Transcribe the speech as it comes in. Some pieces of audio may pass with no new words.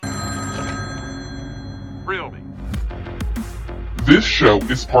Thrill Me. This show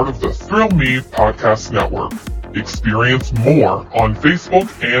is part of the Thrill Me Podcast Network. Experience more on Facebook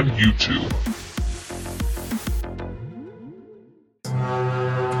and YouTube.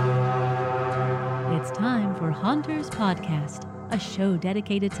 It's time for Haunters Podcast, a show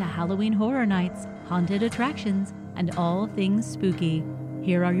dedicated to Halloween horror nights, haunted attractions, and all things spooky.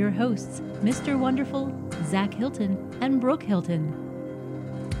 Here are your hosts, Mr. Wonderful, Zach Hilton, and Brooke Hilton.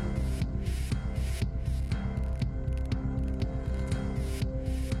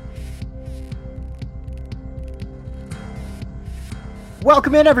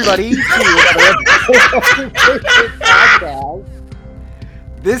 Welcome in, everybody, to another podcast.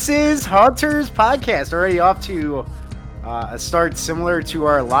 This is Haunters Podcast, already off to a start similar to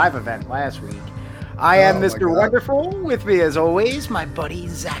our live event last week. I am Mr. Wonderful. With me, as always, my buddy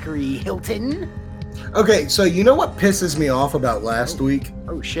Zachary Hilton. Okay, so you know what pisses me off about last week?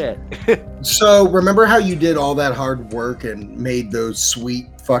 Oh, shit. So remember how you did all that hard work and made those sweet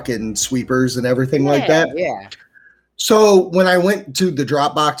fucking sweepers and everything like that? Yeah. So when I went to the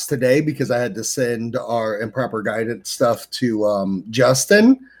Dropbox today, because I had to send our improper guidance stuff to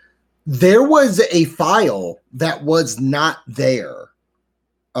Justin, there was a file that was not there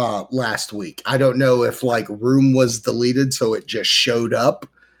last week. I don't know if like room was deleted, so it just showed up,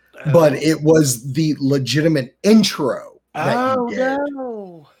 but it was the legitimate intro that you did.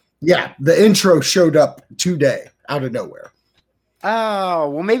 No. Yeah, the intro showed up today out of nowhere. Oh,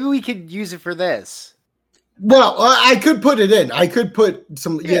 well, maybe we could use it for this. Well, I could put it in. I could put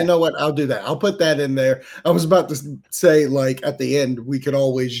some, Yeah. You know what? I'll do that. I'll put that in there. I was about to say, like, at the end, we could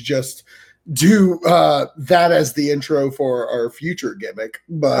always just do that as the intro for our future gimmick.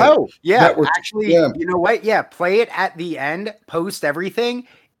 But Oh, yeah. that was- Actually, yeah. you know what? Yeah, play it at the end, post everything.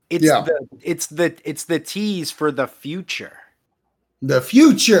 It's Yeah. it's the tease for the future. the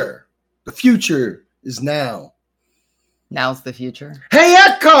future is now. Now's the future. Hey,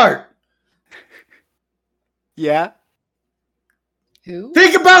 Eckhart, Yeah. Who?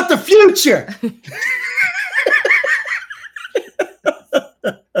 think about the future.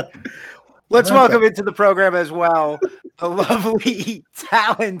 Let's Okay. welcome into the program as well the lovely,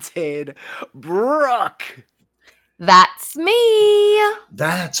 talented Brooke. That's me.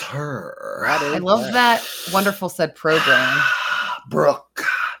 That's her. I love that Wonderful Said program. Brooke,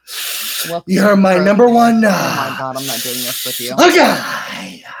 Welcome you're to the my program. number one. Oh my god, I'm not doing this with you.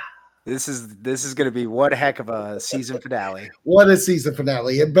 Okay. This is going to be one heck of a season finale. What a season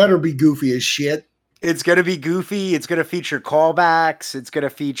finale. It better be goofy as shit. It's going to be goofy. It's going to feature callbacks. It's going to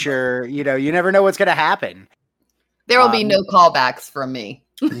feature, you never know what's going to happen. There will be no callbacks from me.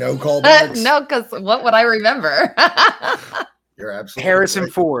 No callbacks. No, because what would I remember? You're absolutely Harrison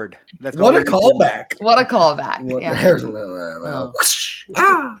right. Ford. That's What a we- callback. What a callback. What Yeah. Harrison. Oh.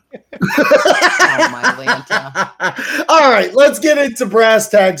 Ah. Oh, my Lanta. All right, let's get into brass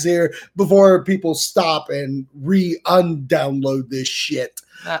tags here before people stop and undownload this shit.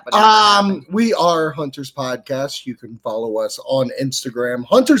 That would never happen. We are Hunters Podcast. You can follow us on Instagram,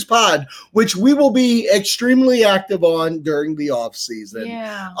 Hunters Pod, which we will be extremely active on during the off season.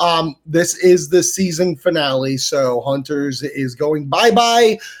 Yeah. This is the season finale, so Hunters is going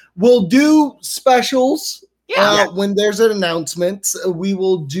bye-bye. We'll do specials. Yeah. When there's an announcement, we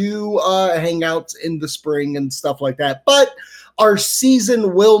will do hangouts in the spring and stuff like that. But our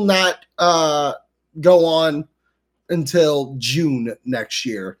season will not go on until June next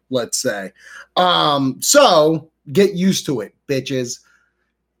year, let's say. So get used to it, bitches.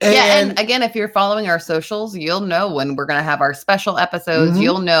 And again, if you're following our socials, you'll know when we're going to have our special episodes. Mhm.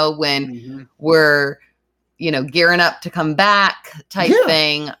 You'll know when we're, gearing up to come back type Yeah.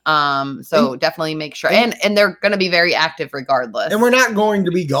 thing. So definitely make sure. And they're going to be very active regardless. And we're not going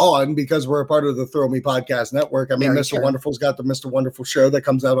to be gone because we're a part of the Throw Me Podcast Network. I mean, Very Mr. true. Wonderful's got the Mr. Wonderful show that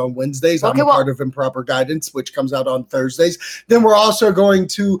comes out on Wednesdays. Okay, I'm a well- part of Improper Guidance, which comes out on Thursdays. Then we're also going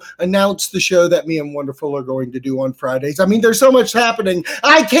to announce the show that me and Wonderful are going to do on Fridays. I mean, there's so much happening.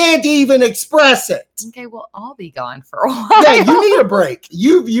 I can't even express it. Okay, well, I'll be gone for a while. Yeah, you need a break.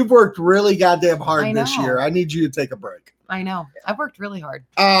 You've worked really goddamn hard I this know. year. I need you to take a break. I know. I've worked really hard.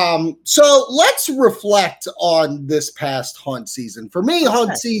 So let's reflect on this past hunt season. For me,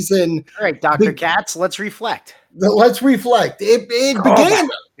 hunt season, All right, Dr. Big- Katz, let's reflect. let's reflect. It Call began.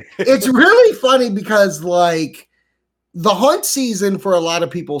 It's really funny because like the hunt season for a lot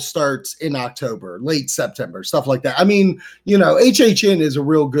of people starts in October, late September, stuff like that. I mean, HHN is a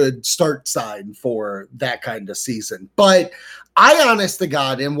real good start sign for that kind of season. But I, honest to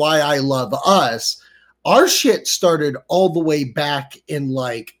God, and why I love us, our shit started all the way back in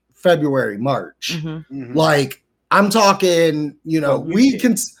like February, March. Mhm. Like I'm talking, Well, we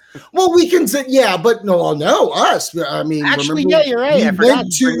can. Well, we can say, yeah, but no, us. I mean, Actually, remember, yeah, you're right. I We forgot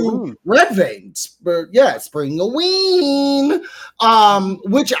went Spring to Halloween. Red Veins, but yeah, Spring Halloween,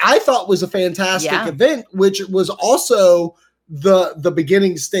 which I thought was a fantastic Yeah. event, which was also the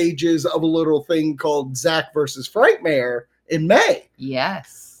beginning stages of a little thing called Zach versus Frightmare in May.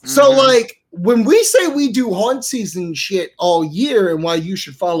 Yes. So, Mhm. like, when we say we do haunt season shit all year and why you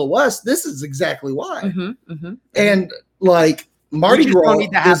should follow us, this is exactly why. Mm-hmm, mm-hmm. And, like, Mardi We just Gras don't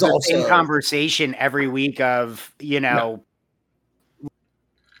need to have is the also same conversation every week of,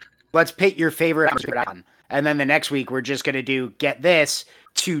 let's pick your favorite icon. And then the next week, we're just going to do, get this,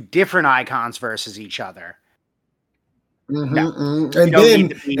 2 different icons versus each other. Mhm, No. mhm. We don't need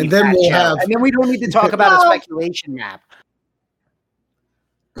to be and then that we'll show. have And then we don't need to talk about a speculation map.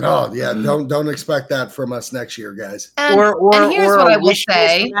 oh yeah, don't expect that from us next year, guys. And here's or what a I will wish list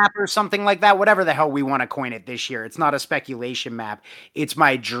say. map or something like that. Whatever the hell we want to coin it this year. It's not a speculation map. It's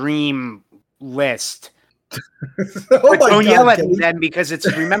my dream list. Oh But my don't yell God, at me Kenny. then, because it's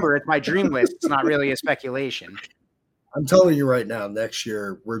my dream list. It's not really a speculation. I'm telling you right now, next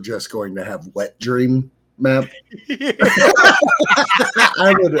year we're just going to have wet dream map.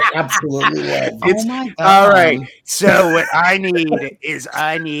 I would absolutely love It's- Oh my God. All right. So what I need is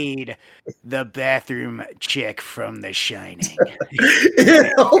the bathroom chick from The Shining.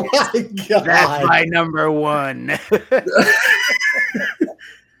 Oh my God. That's my number 1.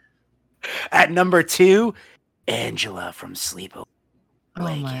 At number 2, Angela from Sleepaway.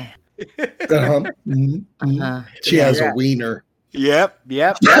 Oh my. Uh-huh. Mhm, mhm. Uh-huh. She has Yeah. a wiener. Yep.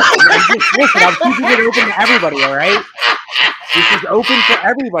 Listen, I'm keeping it open to everybody, all right? This is open for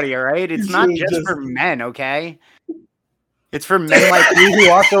everybody, all right? It's not just for men, okay? It's for men like me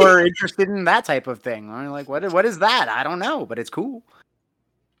who also are interested in that type of thing. I'm like, what is that? I don't know, but it's cool.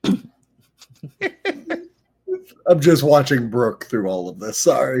 I'm just watching Brooke through all of this.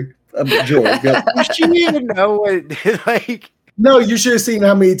 Sorry. I'm enjoying it. She didn't even know what, like, No, you should have seen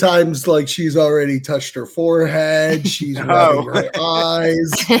how many times like she's already touched her forehead. She's rubbing her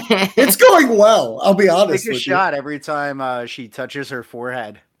eyes. It's going well. I'll be honest take a with shot every time she touches her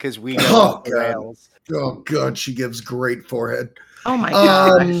forehead because we Oh, go off the God. rails. you. Oh God, she gives great forehead. Oh my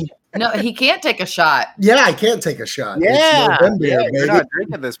gosh. Um, No, he can't take a shot. yeah, I can't take a shot. Yeah, it's November, yeah, baby. you're not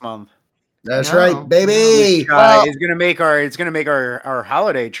drinking this month. That's No. right, baby. Well- It's gonna make our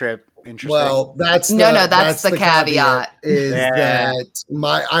holiday trip interesting. Well, that's that's the caveat. Is Yeah.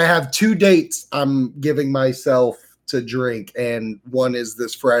 that I have 2 dates I'm giving myself to drink, and one is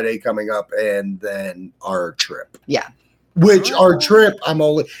this Friday coming up, and then our trip. Yeah. Which our trip,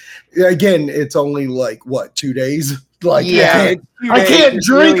 it's only like what 2 days. Like Yeah. I can't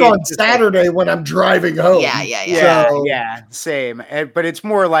drink on Saturday when I'm driving home. Yeah. Yeah, So- yeah, same. But it's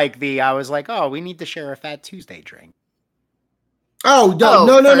more like I was like, oh, we need to share a Fat Tuesday drink. Oh no,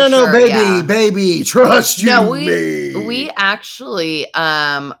 Oh, no, for sure, baby, yeah. baby, trust you No, me. we actually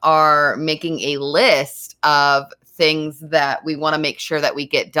are making a list of things that we want to make sure that we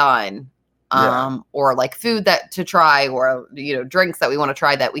get done. Yeah. Or like food to try, or drinks that we want to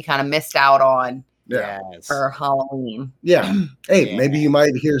try that we kind of missed out on Yeah. Yes. for Halloween. Yeah. Hey, Yeah. maybe you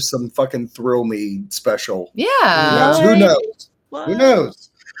might hear some fucking Thrill Me special. Yeah. Who knows? Who knows?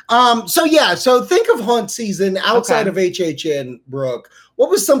 So think of haunt season outside Okay. of HHN, Brooke. What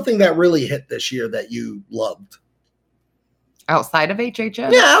was something that really hit this year that you loved? Outside of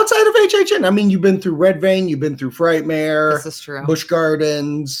HHN? Yeah, outside of HHN. I mean, you've been through Red Vein, you've been through Frightmare, This is true. Busch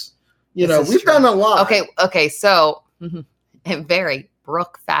Gardens. This is We've true. done a lot. Okay. So in very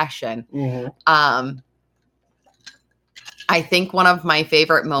Brooke fashion, Mhm. I think one of my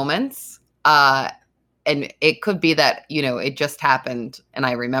favorite moments, and it could be that, it just happened and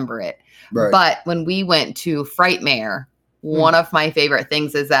I remember it. Right. But when we went to Frightmare, one of my favorite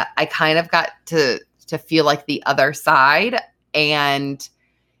things is that I kind of got to feel like the other side. And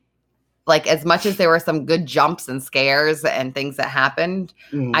like, as much as there were some good jumps and scares and things that happened,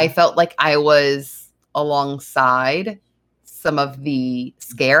 Mhm. I felt like I was alongside some of the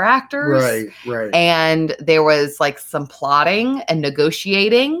scare actors. Right. And there was like some plotting and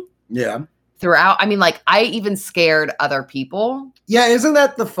negotiating Yeah. throughout. I mean, like, I even scared other people. Yeah, isn't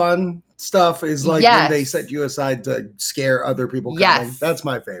that the fun stuff? Is like Yes. when they set you aside to scare other people. Yes. Coming. That's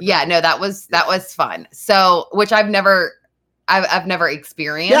my favorite. Yeah, no, that was fun. So, which I've never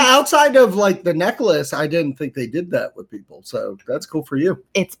experienced. Yeah, outside of like the necklace, I didn't think they did that with people. So that's cool for you.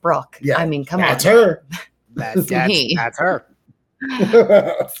 It's Brooke. Yeah, I mean, come That's on. her. That's Me. that's her.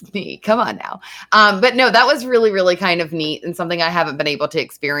 It's me. Come on now. But no, that was really, really kind of neat and something I haven't been able to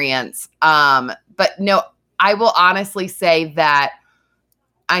experience. But no, I will honestly say that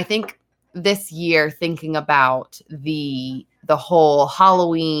I think this year, thinking about the the whole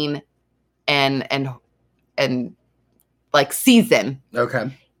Halloween and like season. Okay.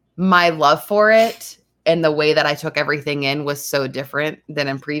 My love for it and the way that I took everything in was so different than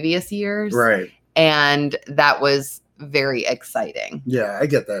in previous years. Right. And that was very exciting. Yeah, I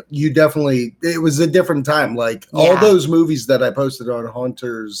get that. It was a different time. Like all Yeah. those movies that I posted on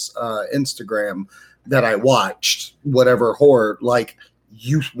Haunter's Instagram that I watched, whatever horror, like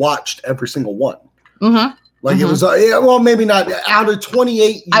you watched every single one. Mm-hmm. Like it was, well, maybe not. Out of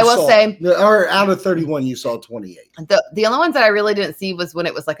 28, I will say, or out of 31, you saw 28. The only ones that I really didn't see was when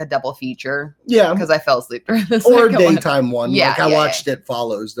it was like a double feature. Yeah. Because I fell asleep during the Or a second one. daytime one. Yeah, Like I yeah, watched It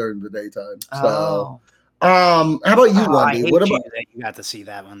Follows during the daytime. So, Oh. how about you, I Wendy? hate What you about? that you got to see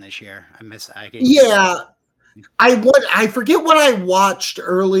that one this year. Yeah. I forget what I watched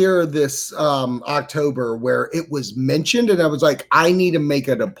earlier this October where it was mentioned, and I was like, I need to make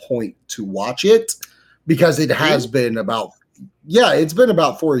it a point to watch it because it has been it's been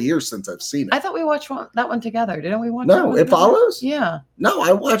about 4 years since I've seen it. I thought we watched that one together. Didn't we watch No, that one It together? Follows? Yeah. No,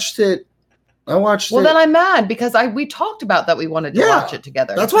 I watched it. Well, then I'm mad because we talked about that we wanted to watch it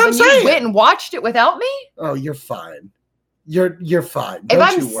together. That's what I'm When saying. You went and watched it without me? Oh, you're fine. You're fine. If Don't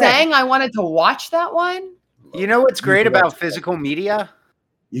I'm you worry. saying I wanted to watch that one, You know what's great can watch about it. physical media?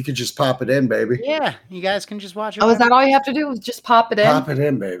 You could just pop it in, baby. Yeah, you guys can just watch it. oh, is that all you have to do? Is just pop it in? Pop it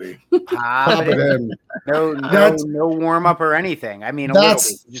in, baby. Pop Pop it it in. in. No warm up or anything. I mean, a little That's-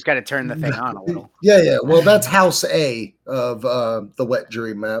 bit. You just got to turn the thing on a little. Yeah. Well, that's House A of the Wet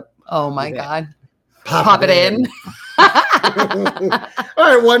Dream map. Oh my Yeah. God. Pop it in. All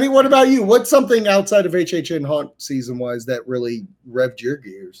right, Wendy, what about you? What's something outside of HHN Haunt season wise that really revved your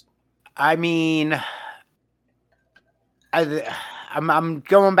gears? I mean, I'm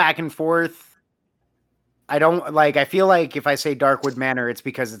going back and forth. I feel like if I say Darkwood Manor, it's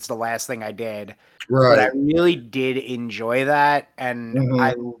because it's the last thing I did. But I Right. really did enjoy that, and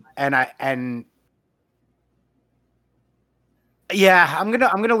yeah, I'm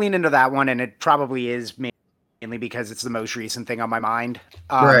gonna lean into that one, and it probably is mainly because it's the most recent thing on my mind.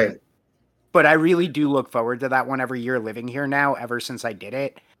 Right. But I really do look forward to that one every year living here now, ever since I did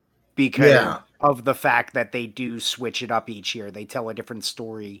it, because of the fact that they do switch it up each year. They tell a different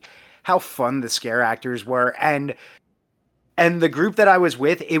story. How fun the scare actors were, and the group that I was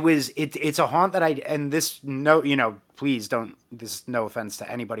with, it's a haunt that please don't, this is no offense to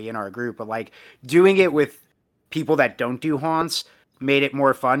anybody in our group, but like doing it with people that don't do haunts made it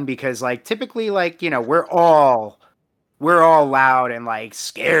more fun because like typically like, we're all loud and like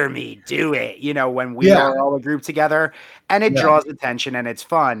scare me, do it, when we are all a group together, and it draws attention and it's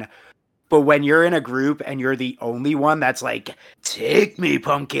fun. But when you're in a group and you're the only one that's like, take me,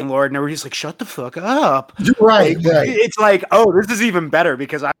 Pumpkin Lord, and everybody's like, shut the fuck up. Right. It's like, oh, this is even better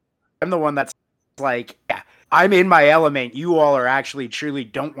because I'm the one that's like, yeah, I'm in my element. You all are actually truly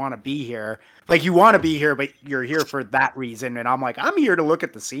don't want to be here. Like, you want to be here, but you're here for that reason. And I'm like, I'm here to look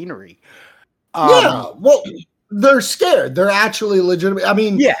at the scenery. Well, they're scared. They're actually legitimate. I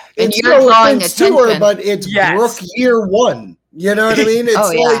mean, yeah. And it's you're no drawing offense to her, attention. but it's Yes. Brooke year one. You know what I mean? It's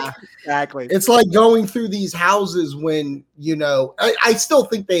Oh, yeah. Exactly. It's like going through these houses when, I still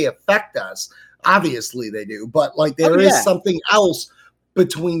think they affect us. Obviously they do, but like there is something else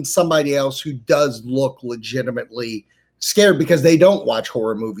between somebody else who does look legitimately scared because they don't watch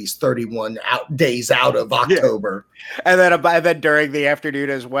horror movies 31 days out of October. And then during the afternoon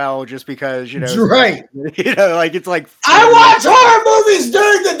as well, just because, Right. like it's like, I watch horror movies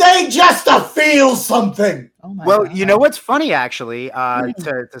during the day just to feel something. Oh my well, God. you know what's funny, actually,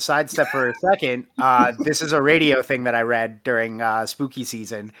 to sidestep for a second, this is a radio thing that I read during spooky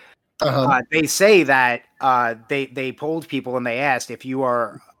season. They say that they polled people and they asked if you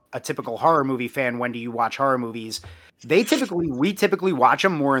are a typical horror movie fan, when do you watch horror movies? We typically watch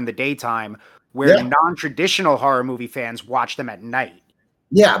them more in the daytime, where non-traditional horror movie fans watch them at night.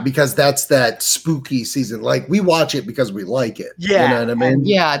 Yeah, because that's that spooky season. Like we watch it because we like it. Yeah. You know what I mean?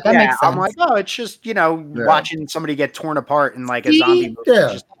 Yeah, that makes sense. I'm like, oh, it's just, watching somebody get torn apart in like a zombie movie.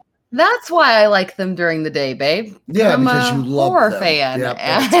 Yeah. That's why I like them during the day, babe. Yeah, I'm because a you love horror them. fan. Yep,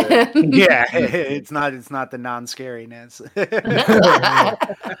 that's and- Yeah, it's not the non-scariness.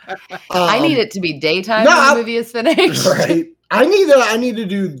 I need it to be daytime No, when I- the movie is finished. Right. I need to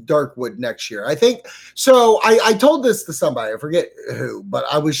do Darkwood next year. I think so. I told this to somebody, I forget who, but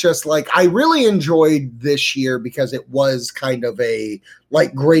I was just like, I really enjoyed this year because it was kind of a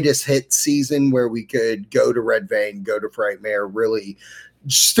like greatest hit season where we could go to Red Vein, go to Frightmare, really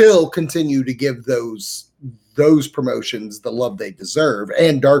still continue to give those promotions the love they deserve,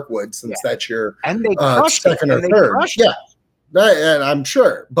 and Darkwood, since that's your And they crushed it. second or and they third. crushed Yeah. it. And I'm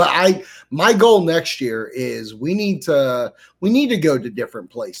sure, but my goal next year is we need to go to different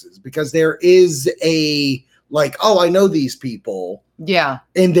places, because there is a like, oh, I know these people. Yeah.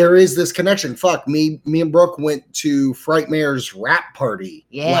 And there is this connection. Fuck, me and Brooke went to Frightmare's rap party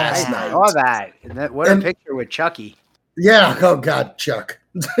last night. I saw that. What a picture with Chucky. Yeah. Oh God, Chuck.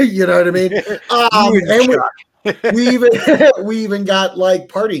 You know what I mean? We even got like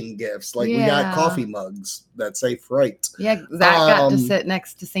partying gifts. Like we got coffee mugs that say Fright. Yeah, Zach got to sit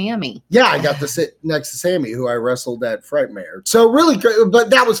next to Sammy. Yeah, I got to sit next to Sammy, who I wrestled at Frightmare. So really great,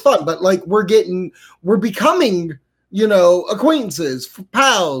 but that was fun. But like we're becoming, you know, acquaintances,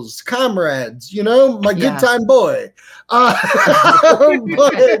 pals, comrades, you know, my good time boy. That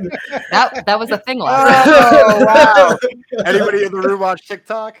was a thing last night. Oh, wow. Anybody in the room watch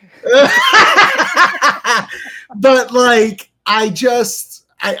TikTok? But like, I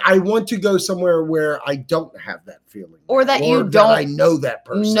want to go somewhere where I don't have that feeling. Or that you don't I know that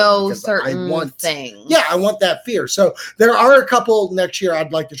person. Know certain things. Yeah, I want that fear. So there are a couple next year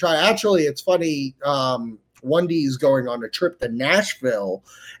I'd like to try. Actually, it's funny. 1D is going on a trip to Nashville,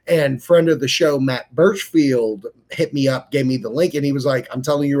 and friend of the show, Matt Birchfield, hit me up, gave me the link, and he was like, I'm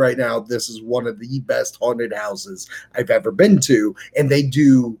telling you right now, this is one of the best haunted houses I've ever been to, and they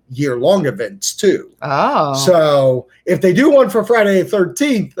do year-long events too. Oh. So if they do one for Friday the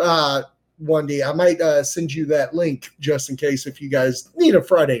 13th, 1D, I might send you that link just in case if you guys need a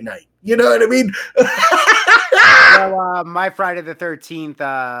Friday night. You know what I mean? Well, my Friday the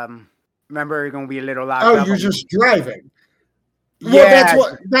 13th, remember, you're going to be a little locked up. Oh, you're just driving. Yeah.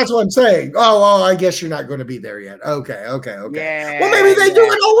 Well, that's what I'm saying. Oh, I guess you're not going to be there yet. Okay. Yeah, well, maybe they do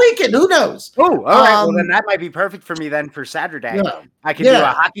it all weekend. Who knows? Oh, all right. Well, then that might be perfect for me then for Saturday. Yeah. I can do a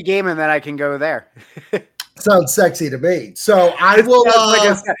hockey game, and then I can go there. Sounds sexy to me. So I will.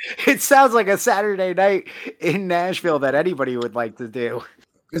 It sounds like a Saturday night in Nashville that anybody would like to do.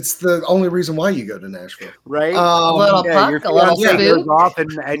 It's the only reason why you go to Nashville, right? A little puck, a little goes off and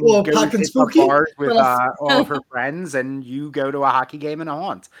go to bars with all of her friends, and you go to a hockey game and a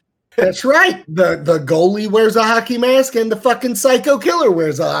haunt. That's right. The goalie wears a hockey mask, and the fucking psycho killer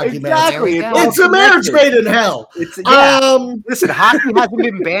wears a hockey mask. It's a marriage made in hell. Listen, hockey hasn't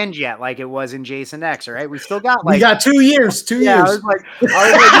been banned yet, like it was in Jason X. All right, we still got we got 2 years. 2 years. I was like,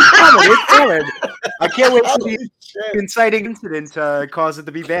 it's coming. I can't wait for the inciting incident to cause it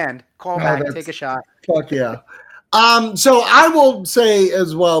to be banned. Call back, take a shot. Fuck yeah. So I will say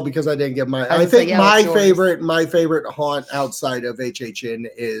as well, because I didn't get I think my favorite haunt outside of HHN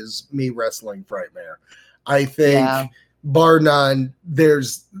is me wrestling Frightmare. I think bar none,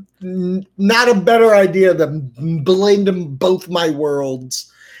 there's not a better idea than blending both my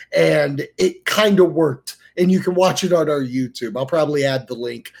worlds, and it kind of worked. And you can watch it on our YouTube. I'll probably add the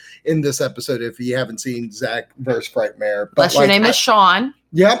link in this episode if you haven't seen Zach versus Frightmare. Unless your name is Sean.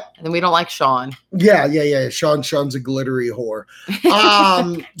 Yep. And we don't like Sean. Yeah. Sean's a glittery whore.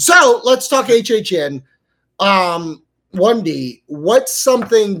 So let's talk HHN. 1D, what's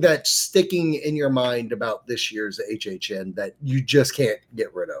something that's sticking in your mind about this year's HHN that you just can't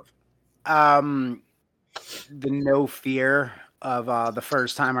get rid of? The no fear of the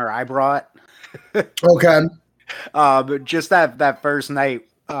first timer I brought. Okay. But just that first night,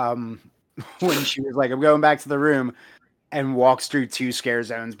 when she was like, I'm going back to the room, and walks through 2 scare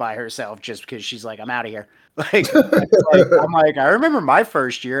zones by herself just because she's like, I'm out of here. I'm like, I remember my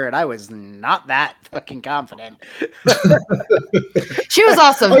first year, and I was not that fucking confident. She was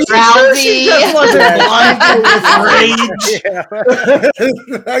also drowsy. She just wasn't blinded with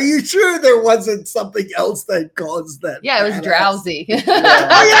rage. Are you sure there wasn't something else that caused that? Yeah, it was drowsy. Oh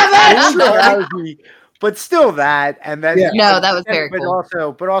yeah, that's drowsy. But still that, and then that was very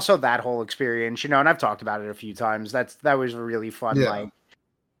cool. But also that whole experience, and I've talked about it a few times. That was really fun, like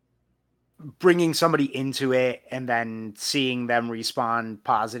bringing somebody into it and then seeing them respond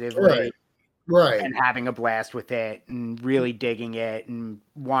positively, right, and having a blast with it and really digging it and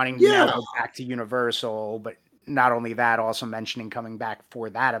wanting to go back to Universal. But not only that, also mentioning coming back for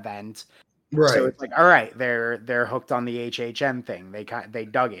that event. Right. So it's like, all right, they're hooked on the HHN thing. They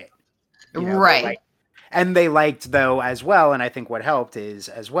dug it, right. And they liked, though, as well, and I think what helped is,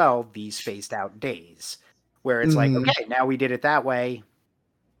 as well, these spaced out days, where it's like, okay, now we did it that way.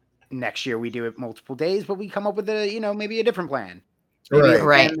 Next year we do it multiple days, but we come up with maybe a different plan. Maybe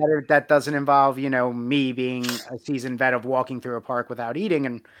right. That doesn't involve, me being a seasoned vet of walking through a park without eating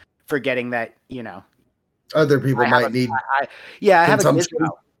and forgetting that, other people might need. I have a gizmo.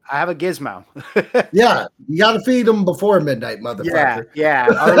 I have a gizmo. Yeah, you got to feed them before midnight, motherfucker. Yeah.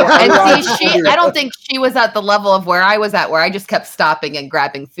 And see, I don't think she was at the level of where I was at, where I just kept stopping and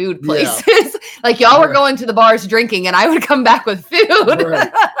grabbing food places. Yeah. Like y'all were going to the bars drinking, and I would come back with food.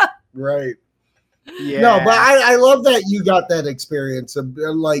 Right. Yeah. No, but I love that you got that experience of,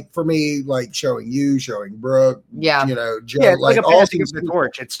 like, for me, like showing Brooke. Yeah. You know, Joe, it's like a passing of the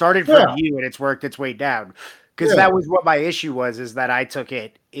torch. It started from you, and it's worked its way down. Because that was what my issue was, is that I took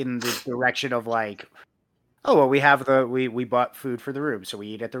it in the direction of like, oh, well, we have we bought food for the room, so we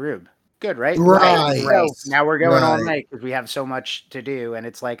eat at the room. Good, right? Right. So now we're going all night because we have so much to do, and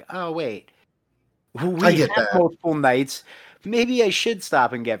it's like, oh wait, we have multiple nights. Maybe I should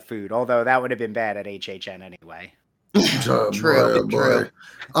stop and get food, although that would have been bad at HHN anyway. True.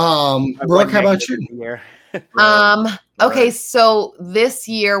 Brooke, how about you? Okay, so this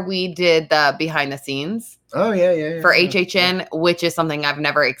year we did the behind the scenes. Oh yeah. For HHN, which is something I've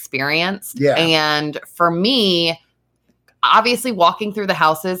never experienced. Yeah. And for me, obviously walking through the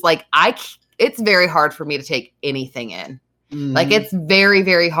houses, like it's very hard for me to take anything in. Mm-hmm. Like it's very,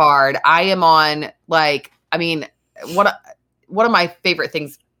 very hard. I am on one of my favorite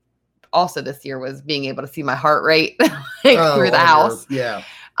things also this year was being able to see my heart rate through the house.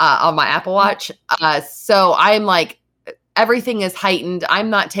 On my Apple Watch. So I'm like, everything is heightened. I'm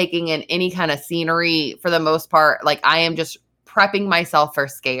not taking in any kind of scenery for the most part. Like I am just prepping myself for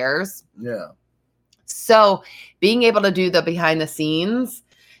scares. Yeah. So being able to do the behind the scenes,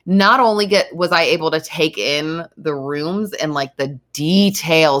 not only was I able to take in the rooms and like the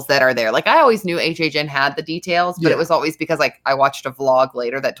details that are there. Like I always knew HHN had the details, but it was always because like I watched a vlog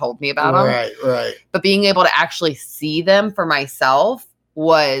later that told me about them. Right. But being able to actually see them for myself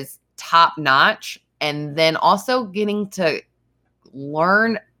was top notch. And then also getting to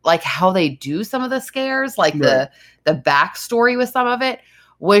learn like how they do some of the scares, like the backstory with some of it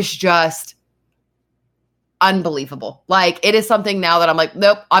was just unbelievable. Like it is something now that I'm like,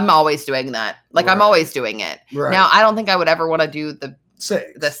 nope, I'm always doing that. Like I'm always doing it. Right. Now, I don't think I would ever want to do the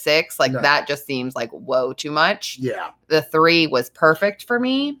 6. Like that just seems like, whoa, too much. Yeah. The 3 was perfect for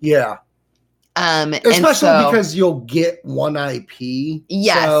me. Yeah. Especially because you'll get one IP.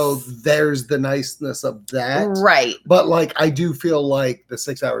 Yes. So there's the niceness of that. Right. But like, I do feel like the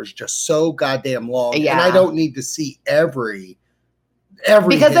 6 hours is just so goddamn long. Yeah. And I don't need to see every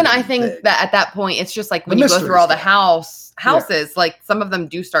because then I think that at that point, it's just like when you go through all the houses, like some of them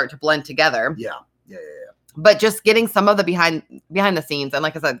do start to blend together. Yeah. But just getting some of the behind the scenes. And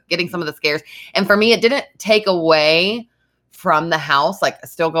like I said, getting some of the scares. And for me, it didn't take away from the house, like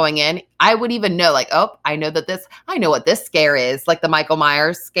still going in, I would even know like, oh, I know what this scare is, like the Michael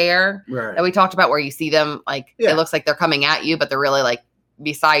Myers scare that we talked about where you see them like, it looks like they're coming at you, but they're really like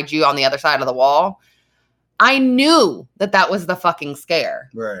beside you on the other side of the wall. I knew that was the fucking scare.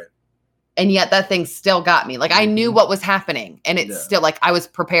 Right. And yet that thing still got me. Like I knew what was happening and it's still like, I was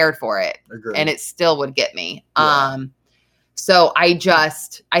prepared for it. Agreed. And it still would get me. Yeah. So I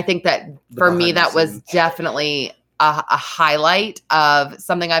think that for me, that was definitely a highlight of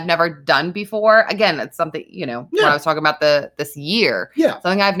something I've never done before. Again, it's something, when I was talking about this year,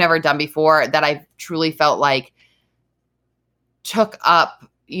 something I've never done before that I truly felt like took up,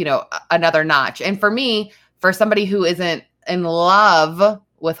 another notch. And for me, for somebody who isn't in love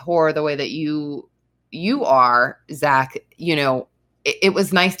with horror the way that you are, Zach, it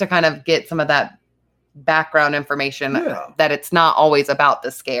was nice to kind of get some of that background information that it's not always about the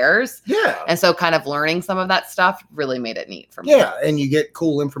scares. Yeah. And so kind of learning some of that stuff really made it neat for me. Yeah. And you get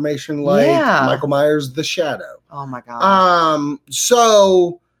cool information like Michael Myers, The Shadow. Oh my God.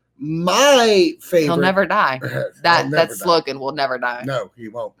 So my favorite. He'll never die. That slogan will never die. No, he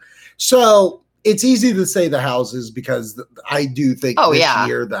won't. So it's easy to say the houses because I do think this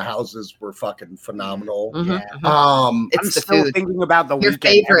year the houses were fucking phenomenal. Mm-hmm. Yeah. I'm still thinking about the Your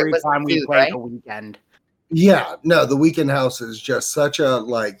weekend every was time we food, play right? the weekend. Yeah, no, the weekend house is just such a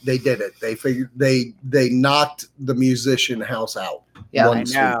they did it. They figured they knocked the musician house out. Yeah, I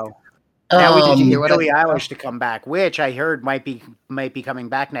know. Now did you hear what Billie Eilish to come back, which I heard might be coming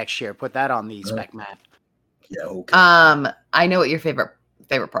back next year. Put that on the spec map. Yeah. Okay. I know what your favorite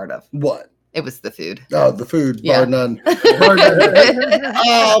part of. What? It was the food. Oh, the food, bar none. Bar none.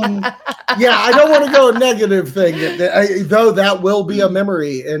 Yeah, I don't want to go a negative thing, though that will be a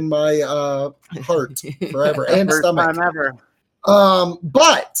memory in my heart forever and First stomach. time ever.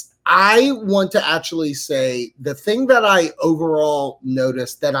 But I want to actually say the thing that I overall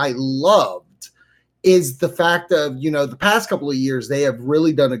noticed that I loved is the fact of, the past couple of years, they have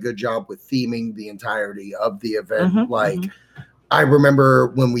really done a good job with theming the entirety of the event. I remember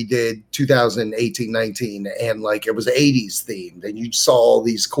when we did 2018-19 and like it was 80s themed and you saw all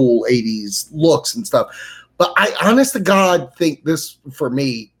these cool 80s looks and stuff. But I honest to God think this for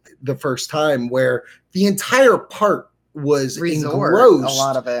me the first time where the entire park was engrossed a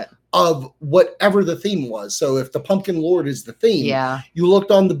lot of it of whatever the theme was. So if the Pumpkin Lord is the theme, yeah, you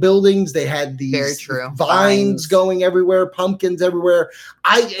looked on the buildings, they had these vines going everywhere, pumpkins everywhere.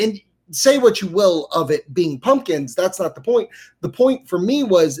 And say what you will of it being pumpkins, that's not the point. The point for me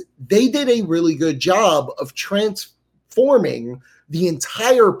was they did a really good job of transforming the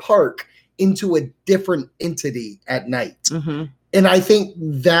entire park into a different entity at night. Mm-hmm. And I think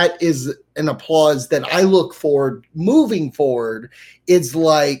that is an applause that I look forward moving forward. It's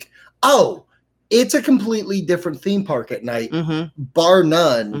like, oh, it's a completely different theme park at night, bar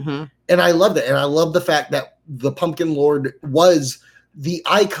none. And I love that. And I love the fact that the Pumpkin Lord was the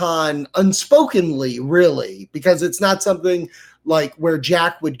icon unspokenly, really, because it's not something like where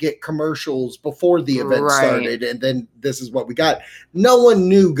Jack would get commercials before the event started, and then this is what we got. No one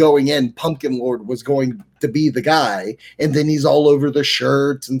knew going in Pumpkin Lord was going to be the guy, and then he's all over the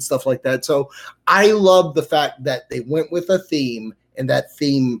shirts and stuff like that. So I love the fact that they went with a theme, and that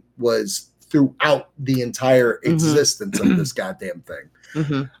theme was throughout the entire existence of this goddamn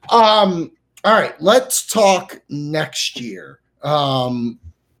thing. All right, let's talk next year.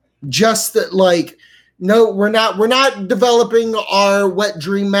 Just that, like, no, we're not developing our wet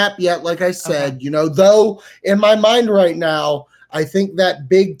dream map yet. Like I said, though in my mind right now, I think that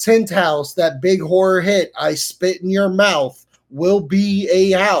big tent house, that big horror hit, I Spit in Your Mouth, will be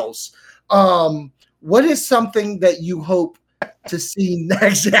a house. What is something that you hope to see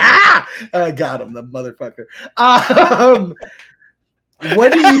next? I got him, the motherfucker.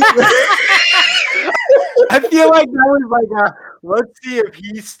 What do you? I feel like that was like let's see if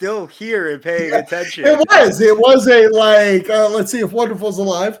he's still here and paying attention. It was a like, let's see if Wonderful's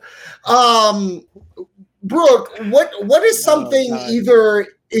alive. Brooke, what is something either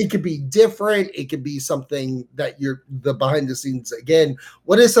it could be different, it could be something that you're the behind the scenes again.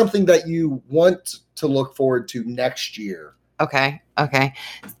 What is something that you want to look forward to next year? Okay.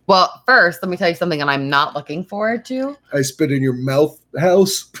 Well, first, let me tell you something that I'm not looking forward to. I Spit in Your Mouth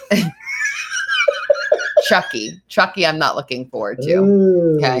house. Chucky, I'm not looking forward to.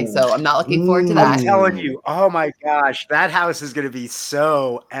 Okay, so I'm not looking forward to that. I'm telling you, oh my gosh, that house is going to be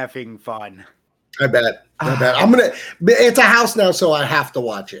so effing fun. I bet. It's a house now, so I have to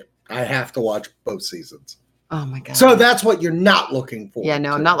watch it. I have to watch both seasons. Oh my God. So that's what you're not looking for. Yeah,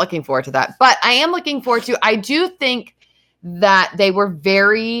 no, I'm not looking forward to that. But I am looking forward to, I do think that they were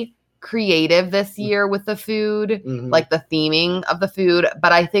very creative this year with the food, like the theming of the food.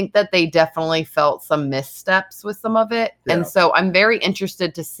 But I think that they definitely felt some missteps with some of it. Yeah. And so I'm very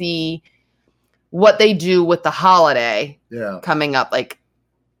interested to see what they do with the holiday coming up, like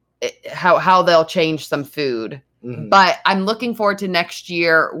how they'll change some food. But I'm looking forward to next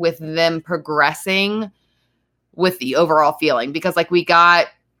year with them progressing with the overall feeling, because like we got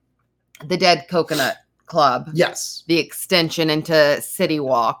the Dead Coconut Club. Yes. The extension into City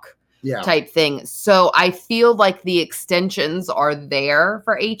Walk. Type thing. So I feel like the extensions are there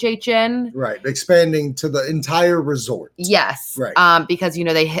for HHN. Right. Expanding to the entire resort. Yes. Right. Because,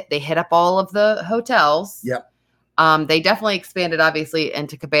 they hit up all of the hotels. Yep. They definitely expanded, obviously,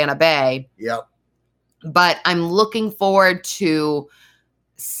 into Cabana Bay. Yep. But I'm looking forward to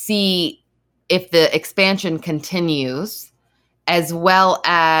see if the expansion continues, as well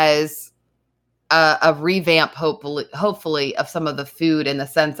as a revamp, hopefully, of some of the food, in the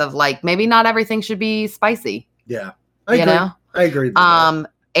sense of like maybe not everything should be spicy. Yeah, I agree. With that.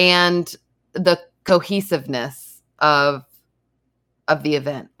 And the cohesiveness of the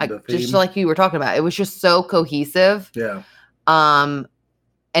event, just like you were talking about, it was just so cohesive. Yeah. And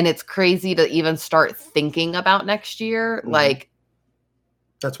it's crazy to even start thinking about next year, like.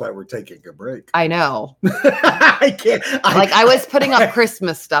 That's why we're taking a break. I know. I can't. I was putting up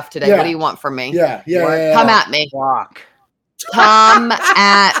Christmas stuff today. Yeah. What do you want from me? Yeah. Come at me. Come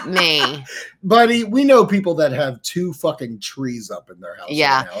at me. Buddy, we know people that have 2 fucking trees up in their house.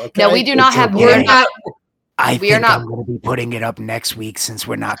 Yeah. Right now, okay? No, we do not have. I think I'm going to be putting it up next week, since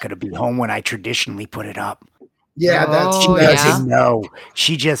we're not going to be home when I traditionally put it up. Yeah, that's no.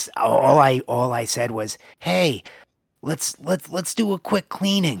 She just all I said was, "Hey, let's do a quick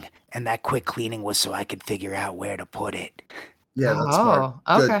cleaning," and that quick cleaning was so I could figure out where to put it. Yeah, that's smart.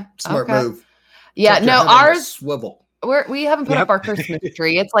 Okay, smart move. Yeah, no, ours swivel. We haven't put up our Christmas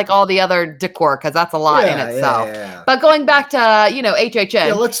tree. It's like all the other decor, because that's a lot in itself. Yeah. But going back to HHN.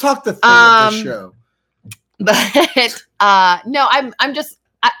 Yeah, let's talk the thing of the show. But no, I'm just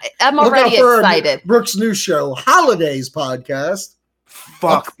I'm already excited. Brooke's new show, Holidays Podcast.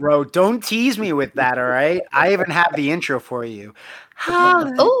 Fuck, bro. Don't tease me with that, all right? I even have the intro for you.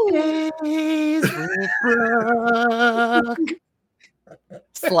 Holidays with Brooke.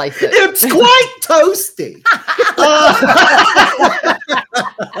 Slice it. It's quite toasty.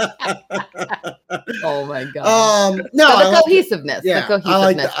 Oh my god. No, the cohesiveness. Yeah, the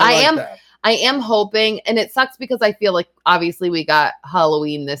cohesiveness. I am hoping, and it sucks because I feel like obviously we got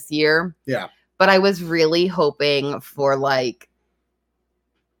Halloween this year. Yeah. But I was really hoping for like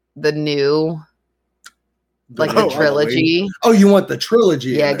the new the trilogy. Halloween. Oh, you want the trilogy?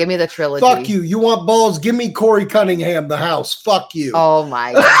 Yeah, give me the trilogy. Fuck you. You want balls? Give me Corey Cunningham, the house. Fuck you. Oh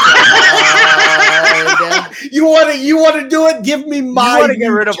my god. You want to do it? Give me my. You want to get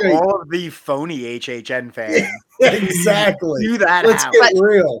rid of all of the phony HHN fans. Exactly. Do that. Let's get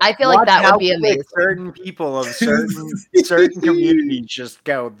real. I feel like that would be amazing. Certain people of certain communities just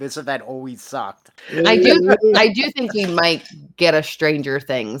go, this event always sucked. I do think we might get a Stranger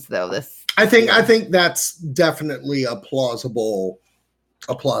Things though. I think that's definitely a plausible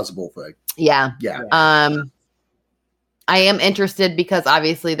thing. Yeah. Yeah. I am interested because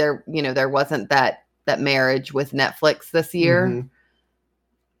obviously there wasn't that marriage with Netflix this year. Mm-hmm.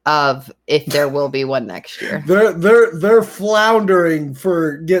 Of if there will be one next year. They're floundering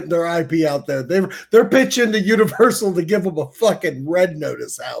for getting their IP out there. They're pitching to Universal to give them a fucking Red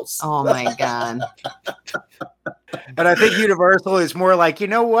Notice house. Oh my god. And I think Universal is more like, you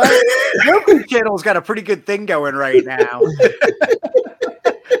know what? Roku Channel's got a pretty good thing going right now.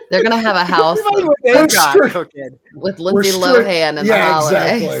 They're gonna have a house with Lindsay Lohan and the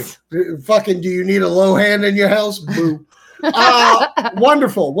holidays. Exactly. Fucking, do you need a Lohan in your house? Boo.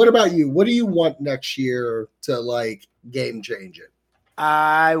 Wonderful. What about you? What do you want next year to like game change it?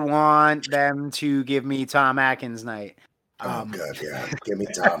 I want them to give me Tom Atkins night. Good. Yeah. Give me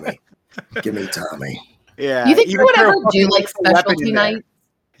Tommy. Give me Tommy. Yeah. You think they would ever do like specialty nights?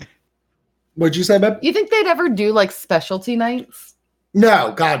 What'd you say, babe? You think they'd ever do like specialty nights?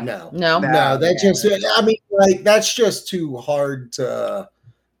 No, God, no. No. That's just too hard to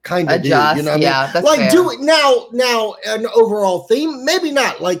kind of adjust. Do, you know what yeah, I mean? that's like fair. do it now an overall theme, maybe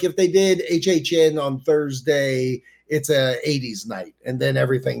not. Like if they did HHN on Thursday, it's a 80s night, and then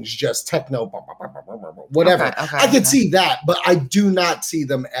everything's just techno, whatever. Okay, I could see that, but I do not see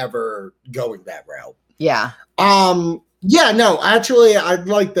them ever going that route. Yeah. Yeah, no, actually, I'd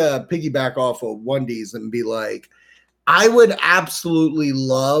like to piggyback off of Wendy's and be like, I would absolutely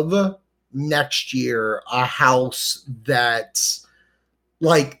love next year a house that's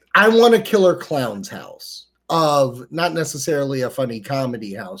like, I want a Killer Clowns house of not necessarily a funny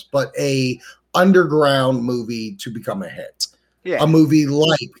comedy house, but a underground movie to become a hit. Yeah. A movie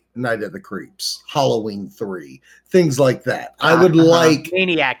like Night of the Creeps, Halloween 3, things like that. I would like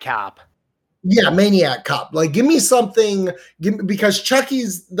Maniac Cop. Yeah, Maniac Cop. Like, give me something. Because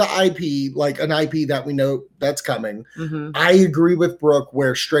Chucky's the IP, like an IP that we know that's coming. Mm-hmm. I agree with Brooke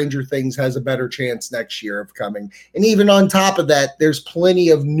where Stranger Things has a better chance next year of coming. And even on top of that, there's plenty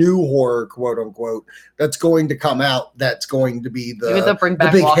of new horror, quote unquote, that's going to come out. That's going to be Maybe they'll bring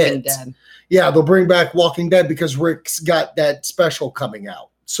back big Walking hit. Dead. Yeah, they'll bring back Walking Dead because Rick's got that special coming out.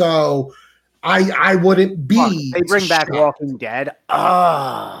 So I wouldn't be. Fuck, they bring back Walking Dead.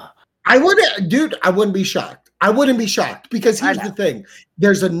 I wouldn't be shocked. I wouldn't be shocked because here's the thing.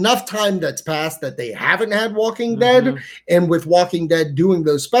 There's enough time that's passed that they haven't had Walking Dead. And with Walking Dead doing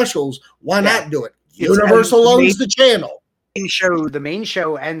those specials, why not do it? Universal owns the channel. The main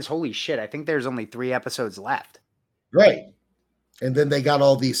show ends. Holy shit. I think there's only 3 episodes left. Right. And then they got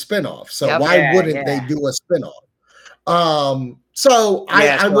all these spinoffs. So why wouldn't they do a spinoff? So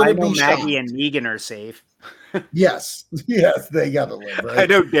I wouldn't be shocked. Maggie and Negan are safe. Yes, they gotta live. Right? I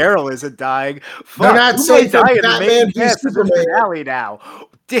know Daryl isn't dying. Fuck, they're not safe from Batman v Superman now.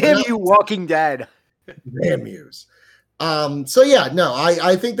 Damn you, Walking Dead. Damn yous. So yeah, no,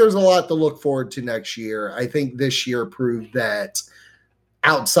 I think there's a lot to look forward to next year. I think this year proved that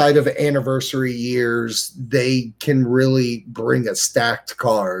outside of anniversary years, they can really bring a stacked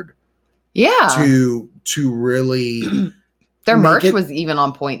card. Yeah. To really their merch was even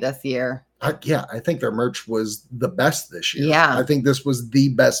on point this year. I think their merch was the best this year. Yeah. I think this was the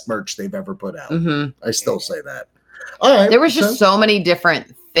best merch they've ever put out. Mm-hmm. I still say that. All right. There was just so many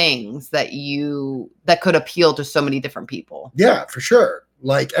different things that could appeal to so many different people. Yeah, for sure.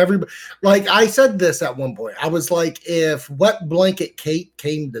 Like I said this at one point. I was like, if Wet Blanket Kate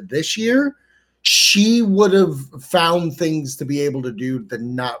came to this year, she would have found things to be able to do to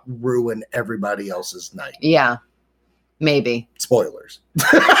not ruin everybody else's night. Yeah. Maybe. Spoilers.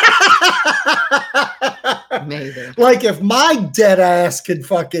 Maybe. Like if my dead ass could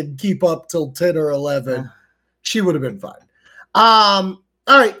fucking keep up till 10 or 11, she would have been fine. All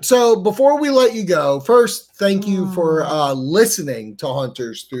right. So before we let you go, first, thank you for listening to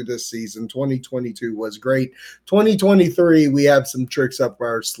Hunters through this season. 2022 was great. 2023, we have some tricks up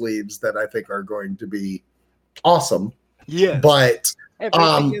our sleeves that I think are going to be awesome. Yeah. But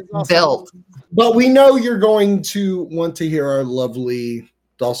built. But we know you're going to want to hear our lovely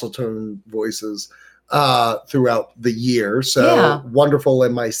dulcet tone voices throughout the year. So Wonderful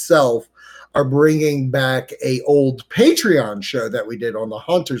and myself are bringing back a old Patreon show that we did on the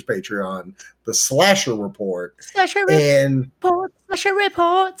Hunters Patreon, the Slasher Report. Slasher Report. And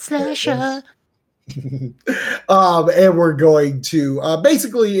we're going to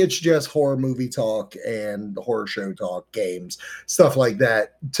basically it's just horror movie talk and horror show talk, games, stuff like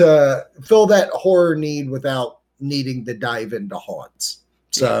that to fill that horror need without needing to dive into haunts.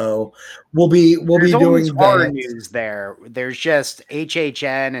 So we'll be doing horror that. news there. There's just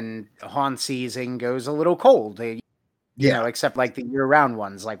HHN and haunt season goes a little cold. You know, except like the year-round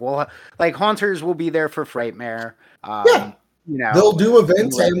ones. Like Haunters will be there for Frightmare. You know, they'll do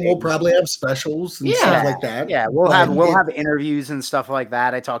events and we'll probably have specials and stuff like that. Yeah, we'll have interviews and stuff like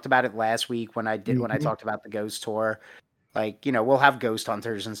that. I talked about it last week when I talked about the Ghost Tour. Like, you know, we'll have Ghost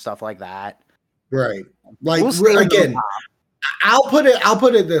Hunters and stuff like that. Right. Like again, I'll put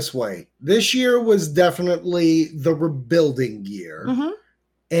it this way. This year was definitely the rebuilding year.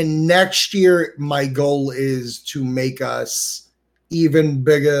 And next year my goal is to make us even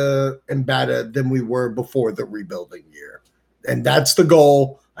bigger and better than we were before the rebuilding year. And that's the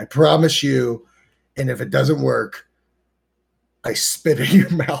goal. I promise you. And if it doesn't work, I spit in your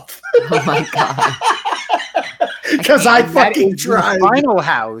mouth. Oh my God. Because I fucking tried. Final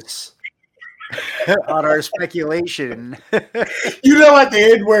house on our speculation. You know, at the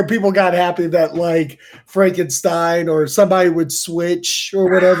end where people got happy that like Frankenstein or somebody would switch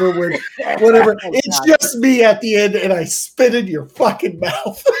or whatever. It's just me at the end and I spit in your fucking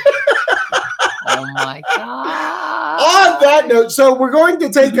mouth. Oh my God. On that note, so we're going to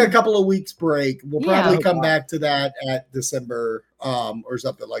take a couple of weeks break. We'll probably come back to that at December or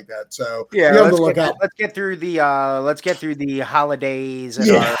something like that. So let's get through the holidays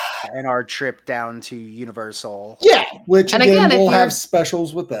and our trip down to Universal. Yeah, which again we'll have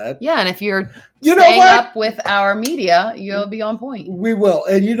specials with that. Yeah, and if you're staying up with our media, you'll be on point. We will.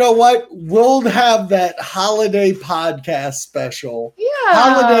 And you know what? We'll have that holiday podcast special. Yeah.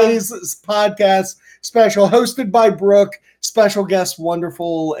 Holidays podcast special hosted by Brooke, special guests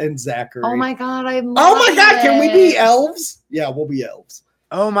Wonderful and Zachary. Oh my God, can we be elves? Yeah, we'll be elves.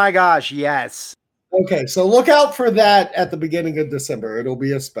 Oh my gosh, yes. Okay, so look out for that at the beginning of December. It'll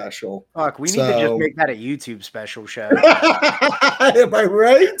be a special. Fuck, we need to just make that a YouTube special show. Am I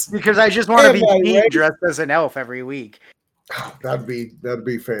right? Because I just want to be dressed as an elf every week. Oh, that'd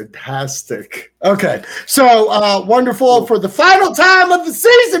be fantastic. Okay, so Wonderful for the final time of the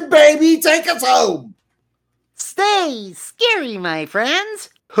season, baby. Take us home. Stay scary, my friends.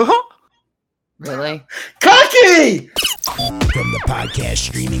 Really? Cocky! From the podcast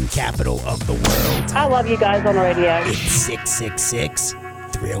streaming capital of the world. I love you guys on the radio. It's 666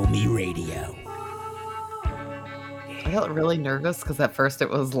 Thrill Me Radio. I got really nervous because at first it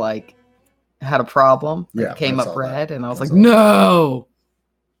was like had a problem. It came up red, and I was like, no.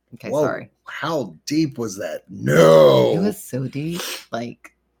 Okay, whoa, sorry. How deep was that? No. It was so deep.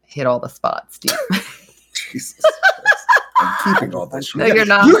 Like, hit all the spots deep. Jesus Christ. I'm keeping all this. No, you're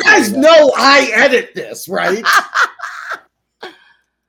not. You guys know I edit this, right?